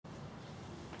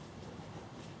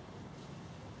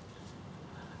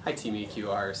Hi Team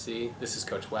EQRRC, this is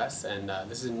Coach Wes, and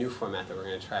this is a new format that we're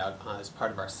going to try out as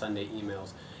part of our Sunday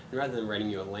emails. And rather than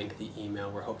writing you a lengthy email,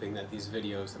 we're hoping that these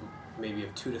videos, maybe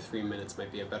of 2 to 3 minutes,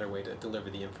 might be a better way to deliver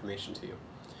the information to you.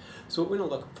 So what we're going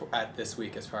to look at this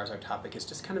week as far as our topic is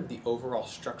just kind of the overall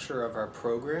structure of our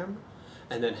program,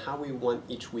 and then how we want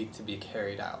each week to be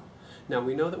carried out. Now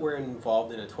we know that we're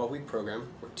involved in a 12-week program,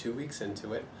 we're 2 weeks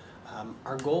into it.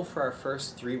 Our goal for our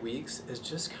first 3 weeks is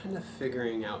just kind of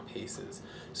figuring out paces.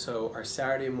 So our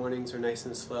Saturday mornings are nice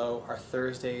and slow, our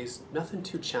Thursdays, nothing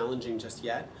too challenging just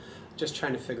yet, just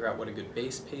trying to figure out what a good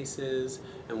base pace is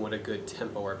and what a good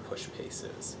tempo or push pace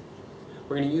is.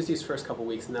 We're going to use these first couple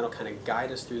weeks, and that'll kind of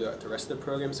guide us through the rest of the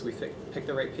program so we pick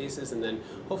the right paces, and then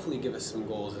hopefully give us some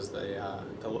goals as the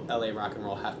LA Rock and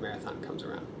Roll Half Marathon comes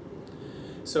around.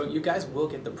 So you guys will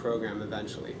get the program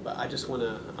eventually, but I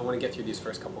want to get through these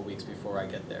first couple weeks before I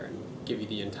get there and give you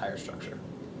the entire structure.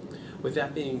 With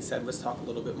that being said, let's talk a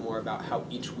little bit more about how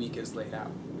each week is laid out.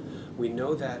 We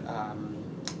know that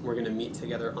we're going to meet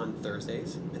together on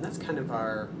Thursdays, and that's kind of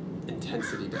our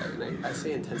intensity day. And I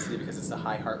say intensity because it's a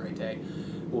high heart rate day.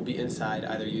 We'll be inside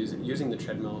either using the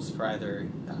treadmills for either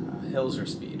hills or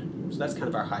speed. So that's kind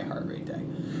of our high heart rate day.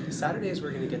 Saturdays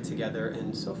we're going to get together,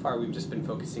 and so far we've just been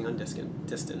focusing on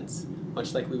distance,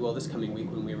 much like we will this coming week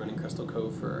when we run in Crystal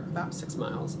Cove for about 6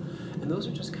 miles. And those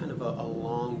are just kind of a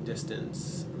long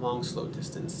slow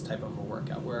distance type of a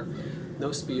workout where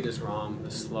no speed is wrong,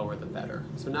 the slower the better.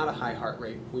 So not a high heart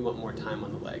rate, we want more time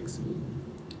on the legs.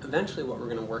 Eventually what we're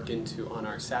going to work into on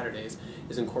our Saturdays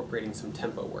is incorporating some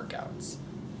tempo workouts.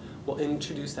 We'll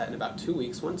introduce that in about 2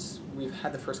 weeks once we've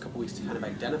had the first couple weeks to kind of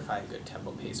identify a good tempo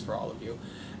pace for all of you.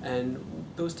 And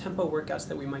those tempo workouts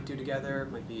that we might do together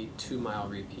might be 2-mile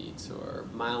repeats or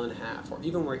 1.5 miles, or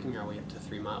even working our way up to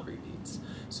 3-mile repeats.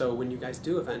 So when you guys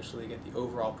do eventually get the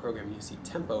overall program and you see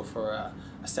tempo for a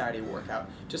Saturday workout,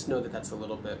 just know that that's a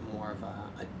little bit more of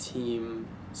a team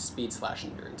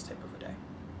speed/endurance type of a day.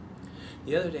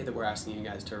 The other day that we're asking you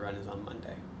guys to run is on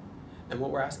Monday. And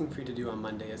what we're asking for you to do on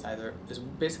Monday is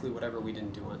basically whatever we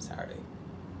didn't do on Saturday.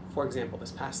 For example,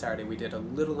 this past Saturday we did a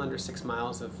little under 6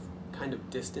 miles of kind of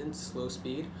distance, slow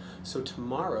speed. So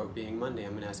tomorrow, being Monday,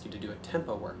 I'm going to ask you to do a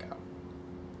tempo workout.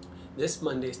 This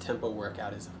Monday's tempo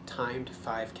workout is a timed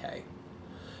 5K.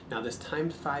 Now this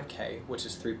timed 5K, which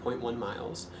is 3.1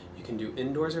 miles, you can do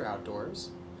indoors or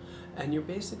outdoors. And you're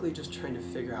basically just trying to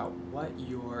figure out what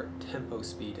your tempo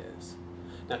speed is.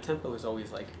 Now tempo is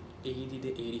always like 80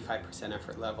 to 85%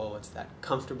 effort level. It's that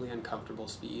comfortably uncomfortable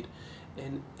speed,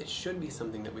 and it should be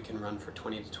something that we can run for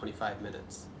 20 to 25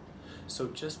 minutes. So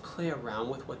just play around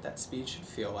with what that speed should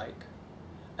feel like.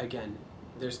 Again,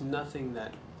 there's nothing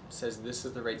that says this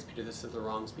is the right speed or this is the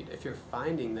wrong speed. If you're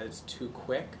finding that it's too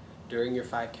quick during your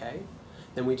 5K,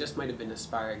 then we just might have been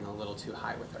aspiring a little too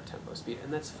high with our tempo speed,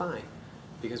 and that's fine,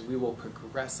 because we will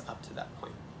progress up to that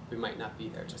point. We might not be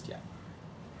there just yet.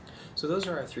 So those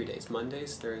are our 3 days,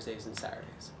 Mondays, Thursdays, and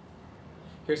Saturdays.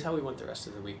 Here's how we want the rest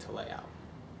of the week to lay out.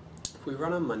 If we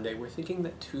run on Monday, we're thinking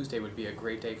that Tuesday would be a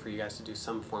great day for you guys to do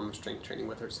some form of strength training,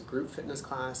 whether it's a group fitness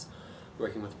class,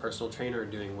 working with a personal trainer, or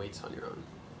doing weights on your own.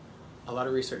 A lot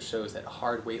of research shows that a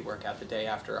hard weight workout the day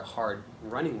after a hard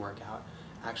running workout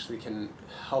actually can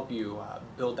help you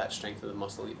build that strength of the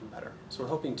muscle even better. So we're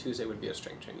hoping Tuesday would be a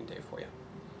strength training day for you.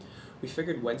 We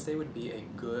figured Wednesday would be a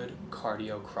good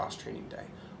cardio cross-training day,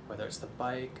 whether it's the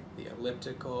bike, the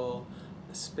elliptical,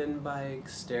 the spin bike,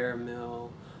 stair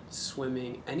mill,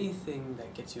 swimming, anything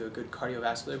that gets you a good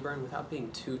cardiovascular burn without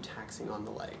being too taxing on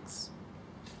the legs.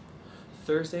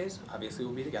 Thursdays, obviously,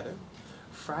 we'll be together.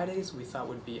 Fridays, we thought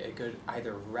would be a good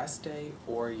either rest day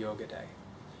or yoga day.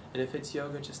 And if it's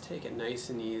yoga, just take it nice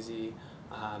and easy.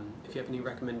 If you have any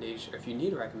recommendation, or if you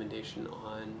need a recommendation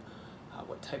on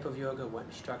what type of yoga, what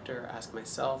instructor, ask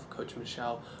myself, Coach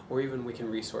Michelle, or even we can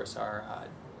resource our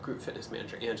group fitness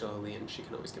manager, Angela Lee, and she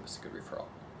can always give us a good referral.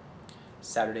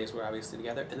 Saturdays we're obviously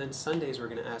together, and then Sundays we're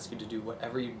going to ask you to do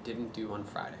whatever you didn't do on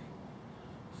Friday.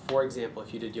 For example,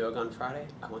 if you did yoga on Friday,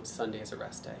 I want Sunday as a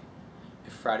rest day.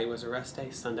 If Friday was a rest day,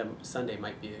 Sunday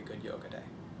might be a good yoga day.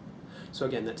 So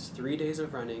again, that's 3 days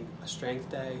of running, a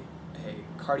strength day,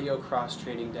 a cardio cross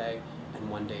training day, and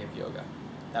 1 day of yoga.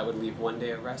 That would leave 1 day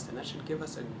of rest, and that should give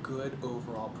us a good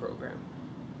overall program.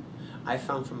 I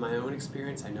found from my own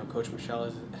experience, I know Coach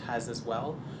Michelle has as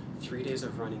well, 3 days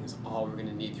of running is all we're going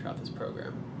to need throughout this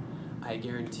program. I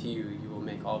guarantee you will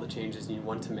make all the changes you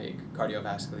want to make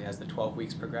cardiovascularly as the 12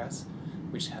 weeks progress.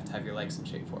 We just have to have your legs in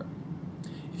shape for it.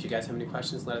 If you guys have any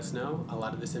questions, let us know. A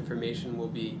lot of this information will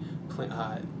be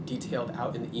detailed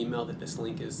out in the email that this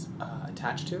link is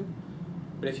attached to.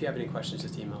 But if you have any questions,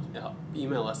 just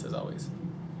email us as always.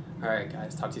 Alright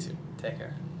guys, talk to you soon. Take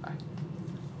care. Bye.